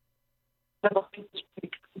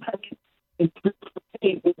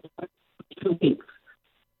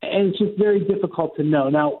it's just very difficult to know.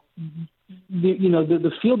 Now,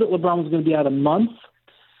 the feel that LeBron was going to be out a month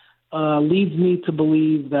leads me to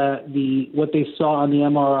believe that what they saw on the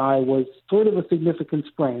MRI was sort of a significant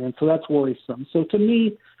sprain, and so that's worrisome. So to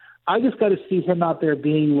me, I just got to see him out there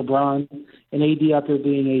being LeBron and AD out there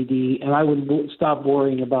being AD, and I would stop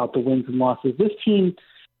worrying about the wins and losses. This team,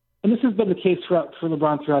 and this has been the case for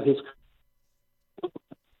LeBron throughout his career,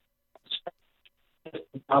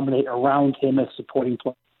 dominate around him as supporting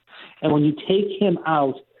players. And when you take him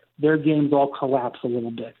out, their games all collapse a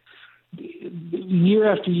little bit.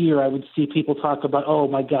 Year after year, I would see people talk about, oh,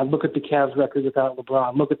 my God, look at the Cavs record without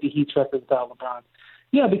LeBron. Look at the Heat's record without LeBron.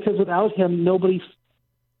 Yeah, because without him,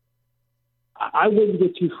 I wouldn't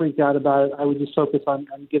get too freaked out about it. I would just focus on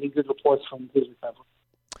getting good reports from his recovery.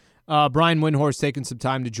 Brian Windhorst taking some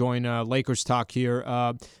time to join Lakers Talk here.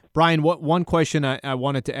 Brian, one question I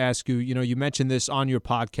wanted to ask you. You mentioned this on your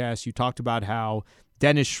podcast. You talked about how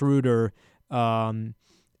Dennis Schroeder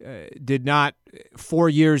did not, 4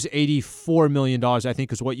 years, $84 million, I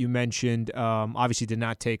think is what you mentioned. Obviously did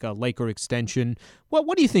not take a Laker extension.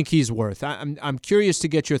 What do you think he's worth? I'm curious to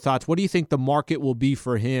get your thoughts. What do you think the market will be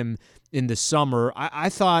for him in the summer? I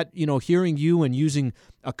thought, hearing you and using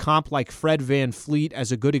a comp like Fred VanVleet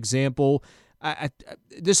as a good example,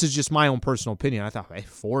 this is just my own personal opinion. I thought, hey,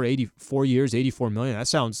 4 years, $84 million, that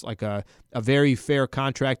sounds like a very fair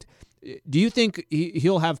contract. Do you think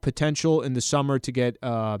he'll have potential in the summer to get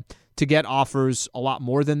offers a lot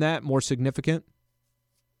more than that, more significant?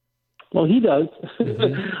 Well, he does.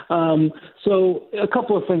 So a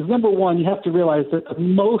couple of things. Number one, you have to realize that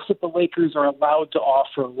most that the Lakers are allowed to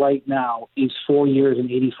offer right now is 4 years and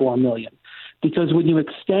 $84 million. Because when you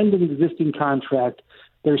extend an existing contract,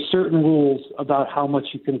 there's certain rules about how much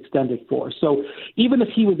you can extend it for. So even if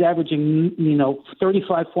he was averaging,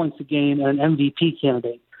 35 points a game and an MVP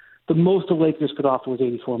candidate, the most the Lakers could offer was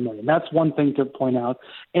 $84 million. That's one thing to point out.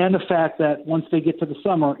 And the fact that once they get to the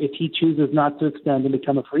summer, if he chooses not to extend and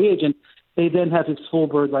become a free agent, they then have his full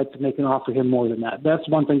bird right to make an offer him more than that. That's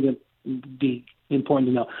one thing to be important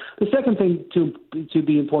to know. The second thing to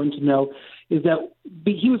be important to know is that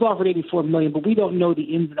he was offered $84 million, but we don't know the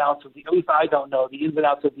ins and outs of at least I don't know the ins and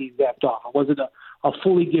outs of the exact offer. Was it a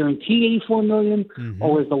fully guaranteed $84 million,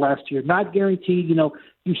 or was the last year not guaranteed?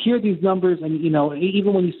 You hear these numbers, and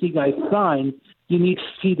even when you see guys sign, you need to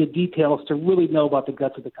see the details to really know about the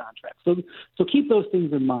guts of the contract. So keep those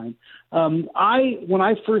things in mind. When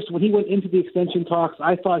he went into the extension talks,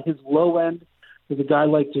 I thought his low end was a guy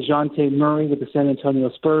like DeJounte Murray with the San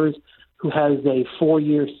Antonio Spurs, who has a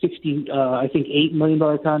 4-year, $8 million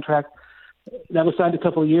contract. That was signed a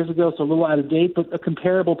couple of years ago, so a little out of date, but a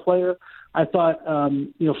comparable player. I thought,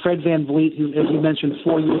 Fred VanVleet, who, as you mentioned,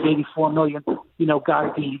 4 years, $84 million,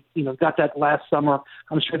 got that last summer.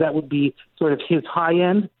 I'm sure that would be sort of his high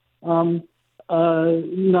end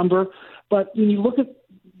number. But when you look at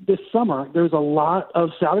this summer, there's a lot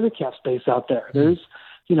of salary cap space out there. There's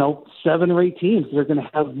 7 or 8 teams that are going to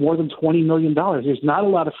have more than $20 million. There's not a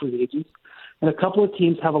lot of free agents, and a couple of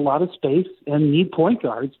teams have a lot of space and need point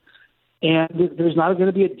guards. And there's not going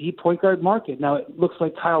to be a deep point guard market. Now, it looks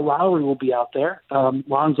like Kyle Lowry will be out there.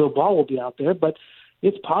 Lonzo Ball will be out there. But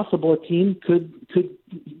it's possible a team could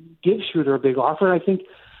give Schroeder a big offer. I think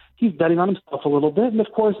he's betting on himself a little bit. And,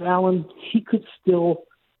 of course, Allen, he could still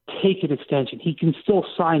take an extension. He can still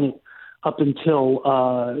sign it up until,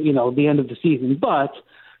 the end of the season. But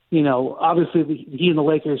obviously he and the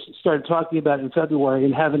Lakers started talking about it in February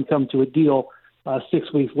and haven't come to a deal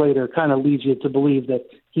 6 weeks later kind of leads you to believe that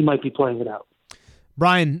he might be playing it out.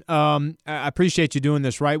 Brian, I appreciate you doing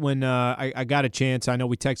this. Right when I got a chance, I know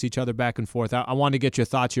we text each other back and forth. I wanted to get your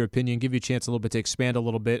thoughts, your opinion, give you a chance a little bit to expand a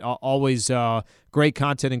little bit. Always great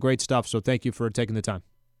content and great stuff, so thank you for taking the time.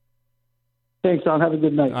 Thanks, Don. Have a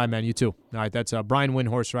good night. All right, man. You too. All right, that's Brian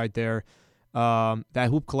Windhorst right there. That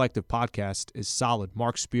Hoop Collective podcast is solid.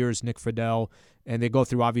 Mark Spears, Nick Friedel, and they go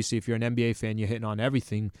through, obviously, if you're an NBA fan, you're hitting on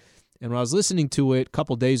everything. And when I was listening to it a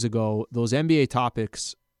couple days ago, those NBA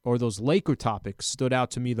topics or those Laker topics stood out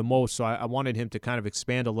to me the most, so I wanted him to kind of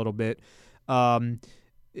expand a little bit.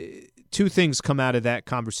 Two things come out of that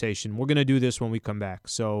conversation. We're going to do this when we come back.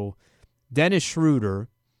 So Dennis Schroeder,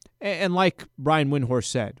 and like Brian Windhorst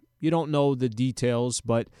said, you don't know the details,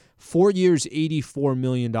 but 4 years, $84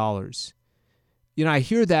 million. I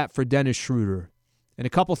hear that for Dennis Schroeder, and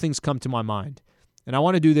a couple things come to my mind. And I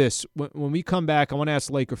want to do this. When we come back, I want to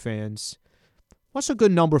ask Laker fans, what's a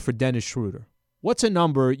good number for Dennis Schroeder? What's a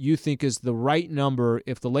number you think is the right number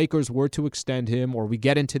if the Lakers were to extend him or we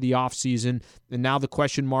get into the offseason and now the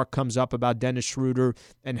question mark comes up about Dennis Schroeder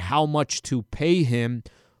and how much to pay him?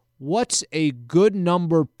 What's a good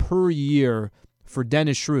number per year for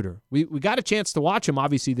Dennis Schroeder? We got a chance to watch him,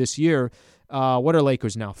 obviously, this year. What are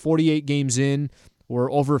Lakers now? 48 games in.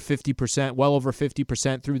 We're over 50%, well over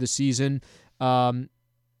 50% through the season.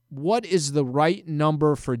 What is the right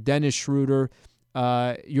number for Dennis Schroeder?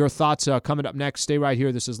 Your thoughts coming up next. Stay right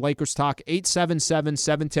here. This is Lakers Talk,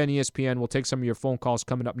 877-710-ESPN. We'll take some of your phone calls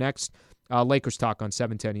coming up next. Lakers Talk on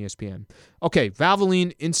 710 ESPN. Okay,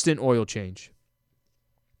 Valvoline Instant Oil Change.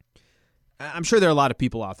 I'm sure there are a lot of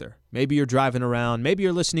people out there. Maybe you're driving around. Maybe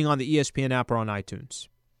you're listening on the ESPN app or on iTunes.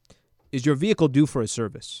 Is your vehicle due for a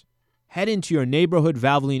service? Head into your neighborhood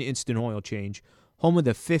Valvoline Instant Oil Change, home of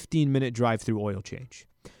the 15-minute drive-through oil change.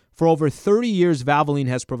 For over 30 years, Valvoline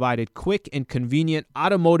has provided quick and convenient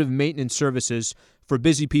automotive maintenance services for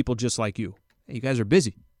busy people just like you. Hey, you guys are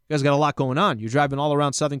busy. You guys got a lot going on. You're driving all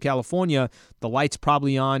around Southern California. The light's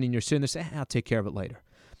probably on, and you're sitting there saying, I'll take care of it later.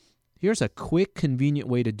 Here's a quick, convenient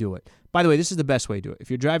way to do it. By the way, this is the best way to do it.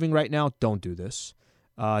 If you're driving right now, don't do this.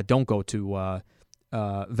 Don't go to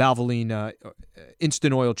Valvoline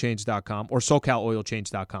InstantOilChange.com or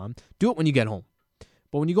SoCalOilChange.com. Do it when you get home.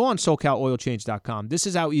 But when you go on SoCalOilChange.com, this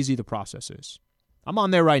is how easy the process is. I'm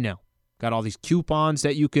on there right now. Got all these coupons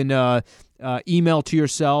that you can email to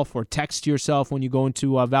yourself or text to yourself when you go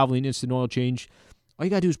into Valvoline Instant Oil Change. All you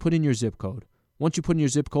got to do is put in your zip code. Once you put in your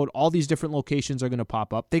zip code, all these different locations are going to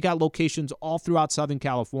pop up. They got locations all throughout Southern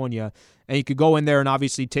California, and you could go in there and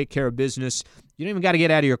obviously take care of business. You don't even got to get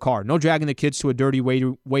out of your car. No dragging the kids to a dirty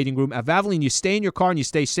waiting room. At Valvoline, you stay in your car and you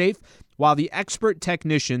stay safe while the expert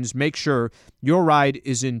technicians make sure your ride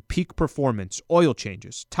is in peak performance. Oil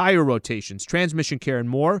changes, tire rotations, transmission care, and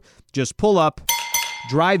more. Just pull up,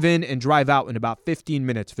 drive in, and drive out in about 15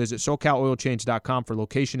 minutes. Visit SoCalOilChange.com for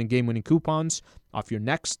location and game-winning coupons off your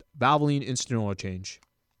next Valvoline Instant Oil Change.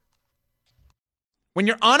 When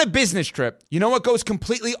you're on a business trip, you know what goes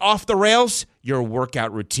completely off the rails? Your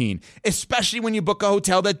workout routine, especially when you book a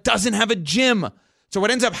hotel that doesn't have a gym. So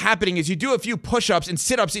what ends up happening is you do a few push-ups and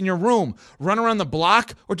sit-ups in your room, run around the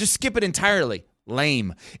block, or just skip it entirely.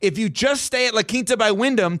 Lame. If you just stay at La Quinta by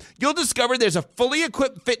Wyndham, you'll discover there's a fully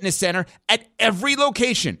equipped fitness center at every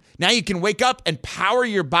location. Now you can wake up and power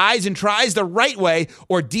your buys and tries the right way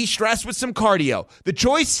or de-stress with some cardio. The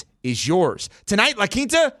choice is yours. Tonight, La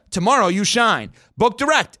Quinta, tomorrow you shine. Book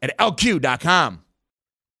direct at LQ.com.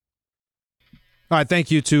 All right, thank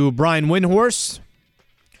you to Brian Windhorst,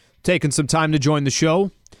 taking some time to join the show.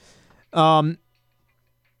 We're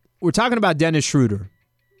talking about Dennis Schroeder.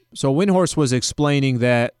 So Windhorst was explaining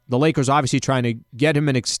that the Lakers obviously trying to get him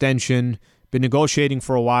an extension, been negotiating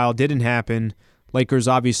for a while, didn't happen. Lakers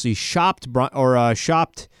obviously shopped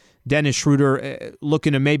Dennis Schroeder,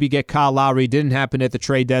 looking to maybe get Kyle Lowry. Didn't happen at the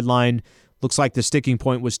trade deadline. Looks like the sticking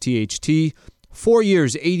point was THT. 4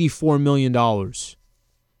 years, $84 million.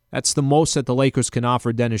 That's the most that the Lakers can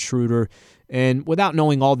offer Dennis Schroeder. And without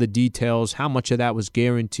knowing all the details, how much of that was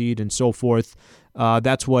guaranteed and so forth,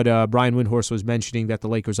 that's what Brian Windhorst was mentioning that the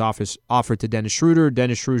Lakers offered to Dennis Schroeder.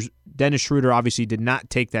 Dennis Schroeder obviously did not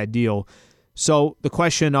take that deal. So the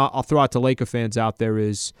question I'll throw out to Laker fans out there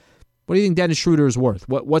is, what do you think Dennis Schroeder is worth?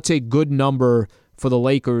 What's a good number for the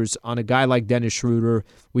Lakers on a guy like Dennis Schroeder?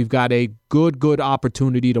 We've got a good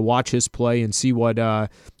opportunity to watch his play and see what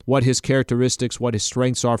his characteristics, what his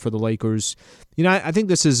strengths are for the Lakers. You know, I think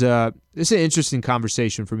this is an interesting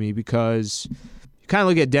conversation for me because you kind of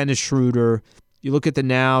look at Dennis Schroeder, you look at the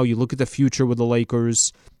now, you look at the future with the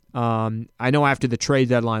Lakers. I know after the trade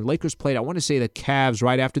deadline, Lakers played, I want to say, the Cavs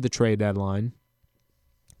right after the trade deadline.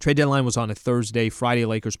 Trade deadline was on a Thursday. Friday,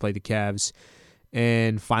 Lakers played the Cavs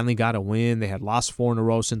and finally got a win. They had lost 4 in a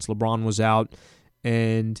row since LeBron was out.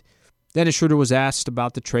 And Dennis Schroeder was asked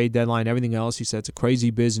about the trade deadline, everything else. He said it's a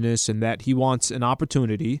crazy business and that he wants an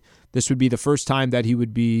opportunity. This would be the first time that he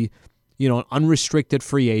would be, an unrestricted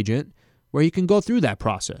free agent where he can go through that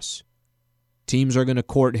process. Teams are going to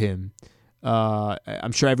court him.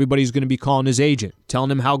 I'm sure everybody's going to be calling his agent,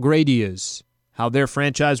 telling him how great he is, how their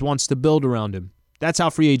franchise wants to build around him. That's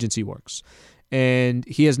how free agency works. And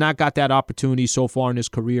he has not got that opportunity so far in his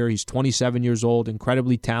career. He's 27 years old,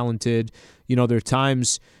 incredibly talented. There are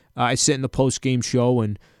times I sit in the post-game show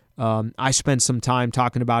and I spend some time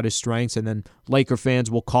talking about his strengths, and then Laker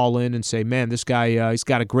fans will call in and say, man, this guy, he's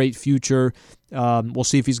got a great future. We'll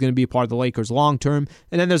see if he's going to be a part of the Lakers long-term.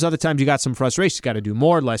 And then there's other times you got some frustration. You got to do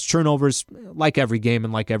more, less turnovers, like every game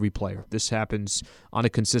and like every player. This happens on a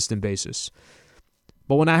consistent basis.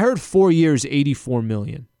 But when I heard 4 years, $84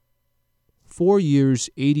 million, 4 years,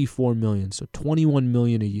 $84 million, so $21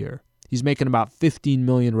 million a year. He's making about $15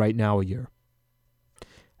 million right now a year.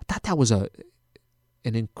 I thought that was an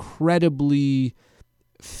incredibly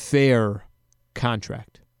fair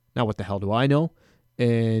contract. Now, what the hell do I know?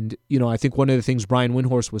 And, I think one of the things Brian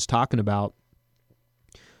Windhorst was talking about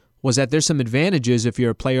was that there's some advantages if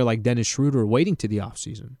you're a player like Dennis Schroeder waiting to the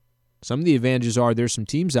offseason. Some of the advantages are there's some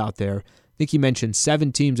teams out there. I think he mentioned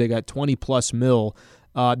 7 teams that got 20-plus mil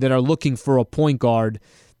that are looking for a point guard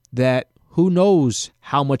that who knows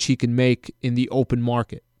how much he can make in the open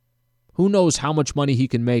market. Who knows how much money he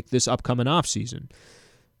can make this upcoming offseason.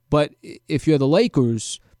 But if you're the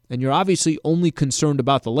Lakers, and you're obviously only concerned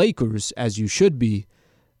about the Lakers, as you should be,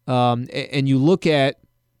 and you look at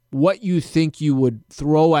what you think you would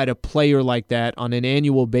throw at a player like that on an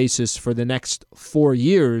annual basis for the next 4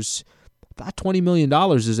 years, about $20 million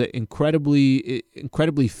is an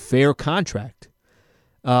incredibly fair contract.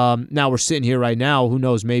 Now we're sitting here right now, who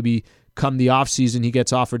knows, maybe come the offseason he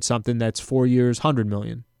gets offered something that's 4 years, $100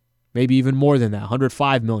 million. Maybe even more than that,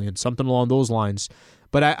 $105 million, something along those lines.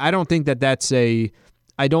 But I don't think that's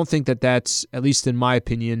at least in my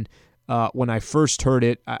opinion, when I first heard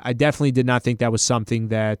it, I definitely did not think that was something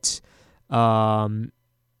that was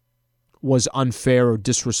unfair or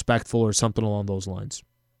disrespectful or something along those lines.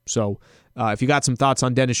 So if you got some thoughts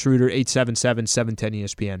on Dennis Schroeder,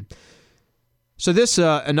 877-710-ESPN. So this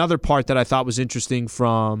another part that I thought was interesting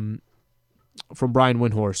from Brian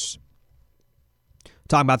Windhorst,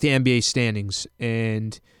 talking about the NBA standings.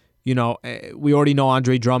 And, we already know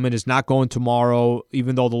Andre Drummond is not going tomorrow,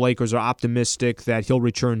 even though the Lakers are optimistic that he'll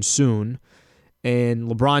return soon. And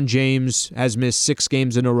LeBron James has missed 6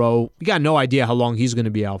 games in a row. We got no idea how long he's going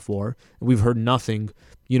to be out for. We've heard nothing,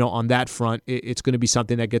 on that front. It's going to be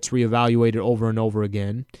something that gets reevaluated over and over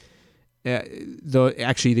again.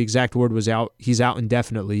 The exact word was out. He's out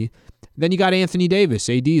indefinitely. Then you got Anthony Davis.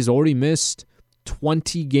 AD has already missed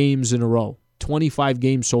 20 games in a row, 25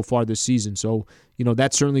 games so far this season. So,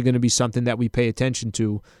 that's certainly going to be something that we pay attention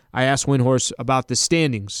to. I asked Windhorst about the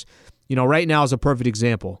standings. Right now is a perfect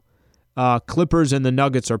example. Clippers and the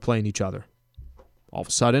Nuggets are playing each other. All of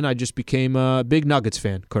a sudden, I just became a big Nuggets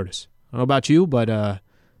fan, Curtis. I don't know about you, but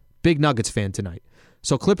big Nuggets fan tonight.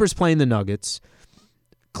 So Clippers playing the Nuggets.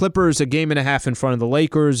 Clippers a game and a half in front of the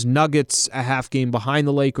Lakers. Nuggets a half game behind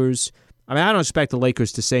the Lakers. I don't expect the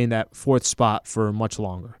Lakers to stay in that 4th spot for much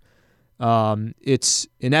longer. It's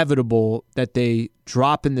inevitable that they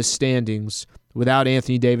drop in the standings without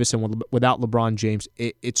Anthony Davis and without LeBron James.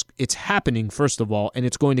 It's happening, first of all, and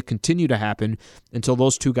it's going to continue to happen until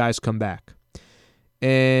those 2 guys come back.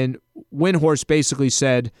 And Windhorst basically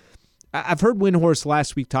said, I've heard Windhorst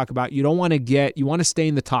last week talk about you want to stay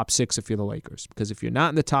in the top 6 if you're the Lakers, because if you're not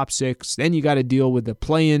in the top 6, then you got to deal with the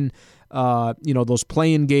play-in, those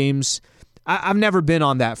play-in games. I've never been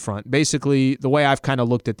on that front. Basically, the way I've kind of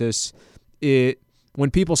looked at this, when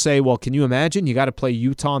people say, well, can you imagine you got to play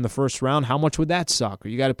Utah in the first round? How much would that suck? Or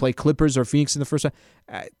you got to play Clippers or Phoenix in the first round?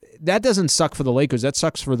 That doesn't suck for the Lakers. That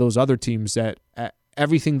sucks for those other teams that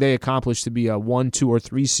everything they accomplished to be a 1, 2, or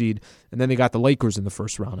 3 seed, and then they got the Lakers in the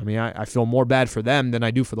first round. I feel more bad for them than I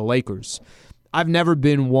do for the Lakers. I've never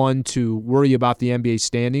been one to worry about the NBA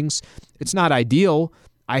standings. It's not ideal.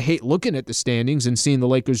 I hate looking at the standings and seeing the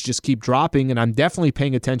Lakers just keep dropping, and I'm definitely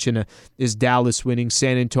paying attention to, is Dallas winning,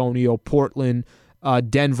 San Antonio, Portland,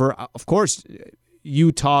 Denver, of course,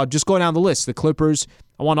 Utah, just going down the list, the Clippers.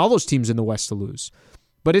 I want all those teams in the West to lose.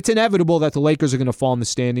 But it's inevitable that the Lakers are going to fall in the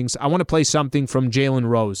standings. I want to play something from Jalen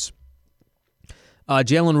Rose.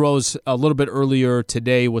 Jalen Rose, a little bit earlier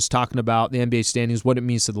today, was talking about the NBA standings, what it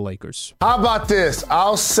means to the Lakers. How about this?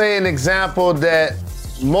 I'll say an example that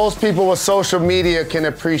most people with social media can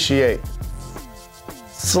appreciate.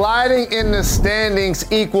 Sliding in the standings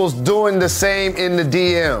equals doing the same in the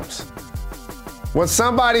DMs. When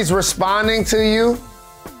somebody's responding to you,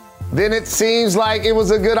 then it seems like it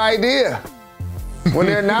was a good idea. When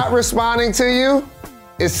they're not responding to you,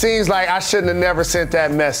 it seems like I shouldn't have never sent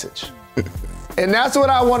that message. And that's what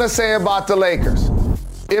I want to say about the Lakers.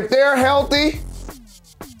 If they're healthy,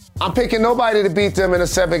 I'm picking nobody to beat them in a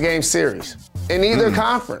 7-game series in either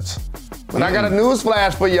conference. But I got a news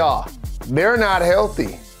flash for y'all. They're not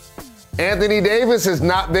healthy. Anthony Davis has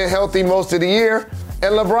not been healthy most of the year,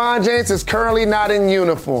 and LeBron James is currently not in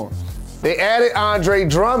uniform. They added Andre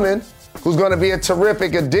Drummond, who's going to be a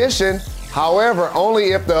terrific addition, however,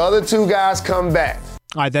 only if the other two guys come back.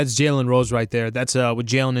 All right, that's Jalen Rose right there. That's with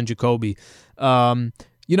Jalen and Jacoby.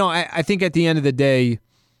 I think at the end of the day,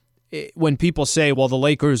 when people say, well, the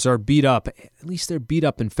Lakers are beat up, at least they're beat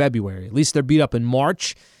up in February. At least they're beat up in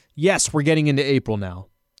March. Yes, we're getting into April now.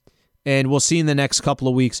 And we'll see in the next couple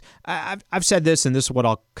of weeks. I've said this, and this is what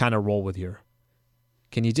I'll kind of roll with here.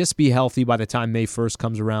 Can you just be healthy by the time May 1st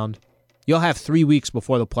comes around? You'll have 3 weeks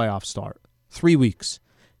before the playoffs start. 3 weeks.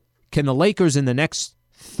 Can the Lakers in the next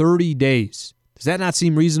 30 days, does that not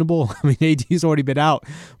seem reasonable? I mean, AD's already been out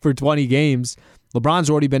for 20 games. LeBron's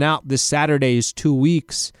already been out. This Saturday is 2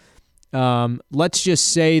 weeks. Let's just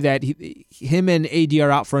say that him and AD are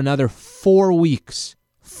out for another 4 weeks.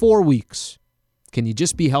 4 weeks. Can you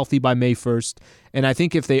just be healthy by May 1st? And I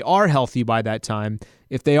think if they are healthy by that time,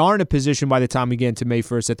 if they are in a position by the time we get into May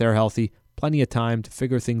 1st that they're healthy, plenty of time to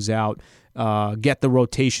figure things out, get the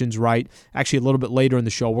rotations right. Actually, a little bit later in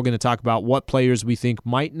the show, we're going to talk about what players we think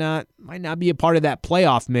might not be a part of that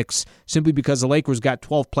playoff mix simply because the Lakers got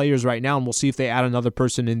 12 players right now, and we'll see if they add another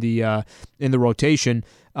person in the rotation.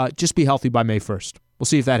 Just be healthy by May 1st. We'll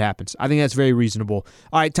see if that happens. I think that's very reasonable.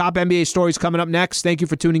 All right, top NBA stories coming up next. Thank you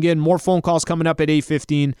for tuning in. More phone calls coming up at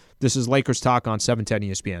 8:15. This is Lakers Talk on 710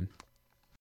 ESPN.